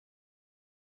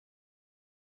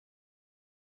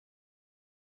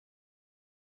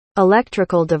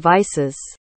electrical devices,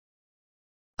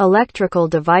 electrical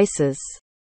devices,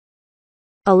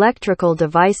 electrical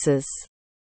devices,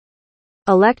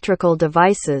 electrical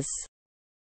devices,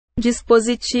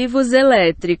 dispositivos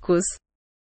elétricos,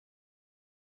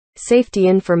 safety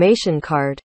information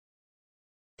card,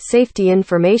 safety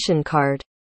information card,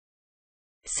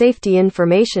 safety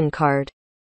information card,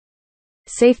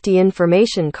 safety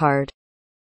information card,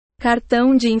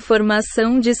 cartão de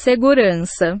informação de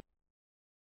segurança,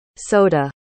 soda,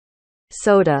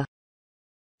 soda,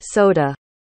 soda,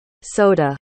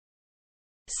 soda,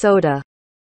 soda,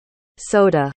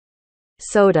 soda,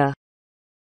 soda,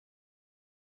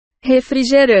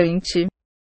 refrigerante,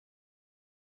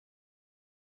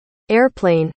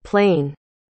 airplane, plane,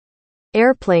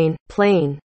 airplane,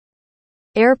 plane,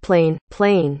 airplane,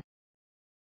 plane,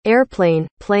 airplane,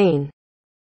 plane,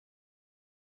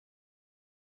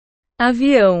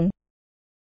 avião,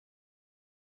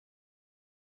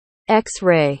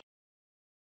 X-ray,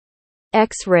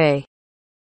 X-ray,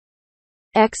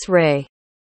 X-ray,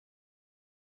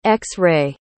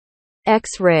 X-ray,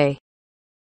 X-ray,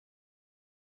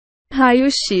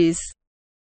 raio-x,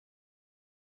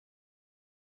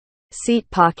 seat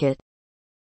pocket,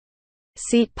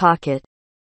 seat pocket,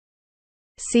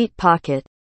 seat pocket,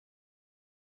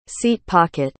 seat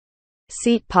pocket,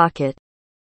 seat pocket,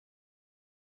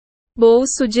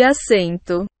 bolso de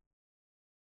assento,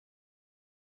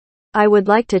 I would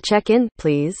like to check in,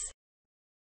 please.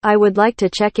 I would like to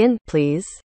check in, please.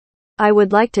 I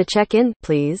would like to check in,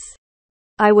 please.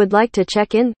 I would like to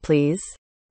check in, please.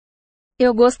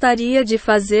 Eu gostaria de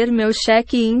fazer meu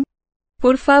check-in,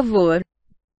 por favor.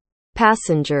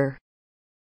 Passenger,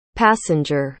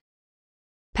 passenger,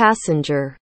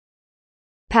 passenger,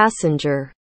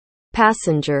 passenger,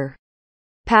 passenger,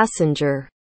 passenger,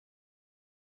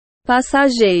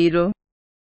 passageiro,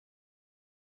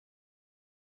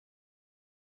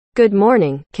 good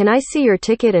morning, can I see your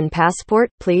ticket and passport,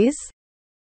 please?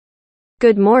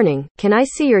 Good morning, can I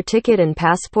see your ticket and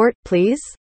passport, please?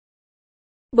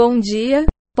 bom dia,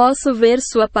 posso ver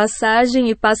sua passagem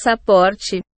e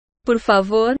passaporte, por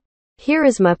favor? Here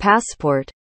is my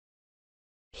passport.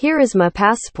 Here is my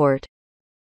passport.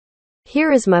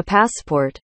 Here is my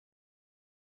passport.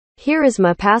 Here is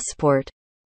my passport.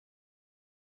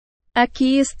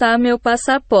 Aqui está meu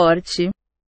passaporte.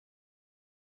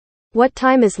 What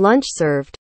time is lunch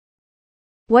served?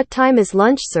 What time is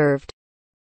lunch served?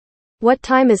 What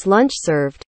time is lunch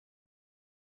served?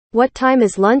 What time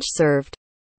is lunch served?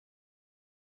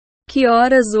 Que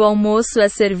horas o almoço é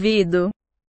servido?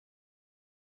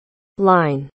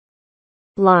 Line,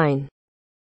 line,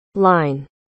 line,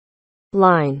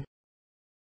 line,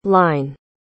 line,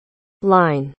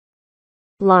 line,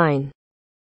 line,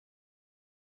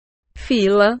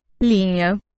 fila,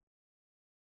 linha,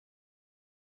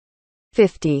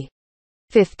 50,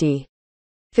 50,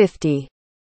 50,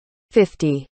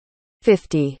 50,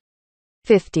 50,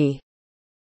 50,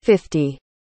 50,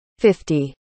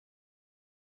 50,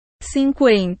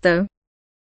 50.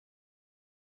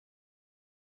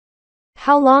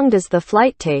 How long does the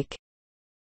flight take?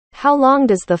 How long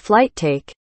does the flight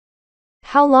take?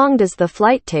 How long does the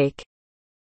flight take?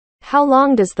 How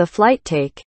long does the flight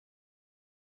take?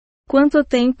 Quanto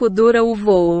tempo dura o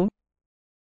voo?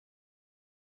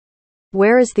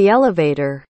 Where is the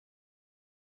elevator?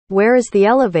 Where is the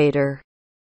elevator?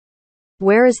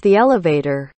 Where is the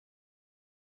elevator?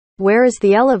 Where is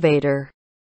the elevator?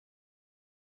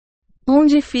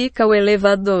 Onde fica o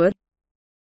elevador?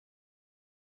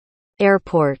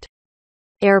 Airport,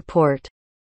 airport,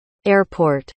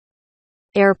 airport,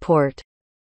 airport,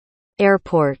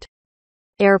 airport,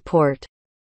 airport,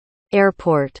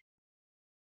 airport,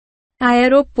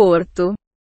 Aeroporto.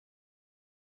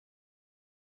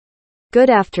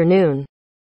 good afternoon,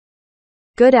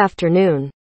 good afternoon,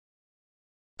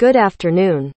 good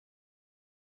afternoon,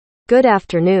 good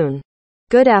afternoon,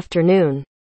 good afternoon,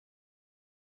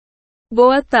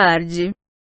 Boa tarde.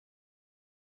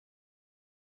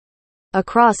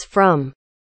 across from,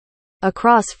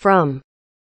 across from,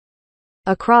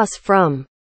 across from,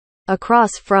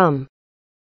 across from,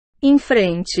 Em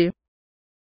frente.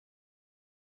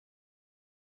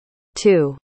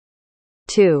 two,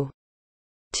 two,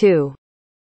 two,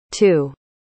 two,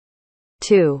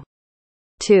 two,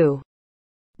 two,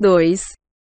 2.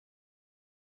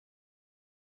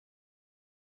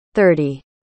 30,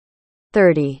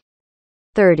 30,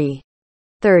 30,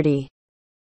 30,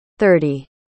 30,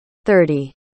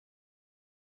 30,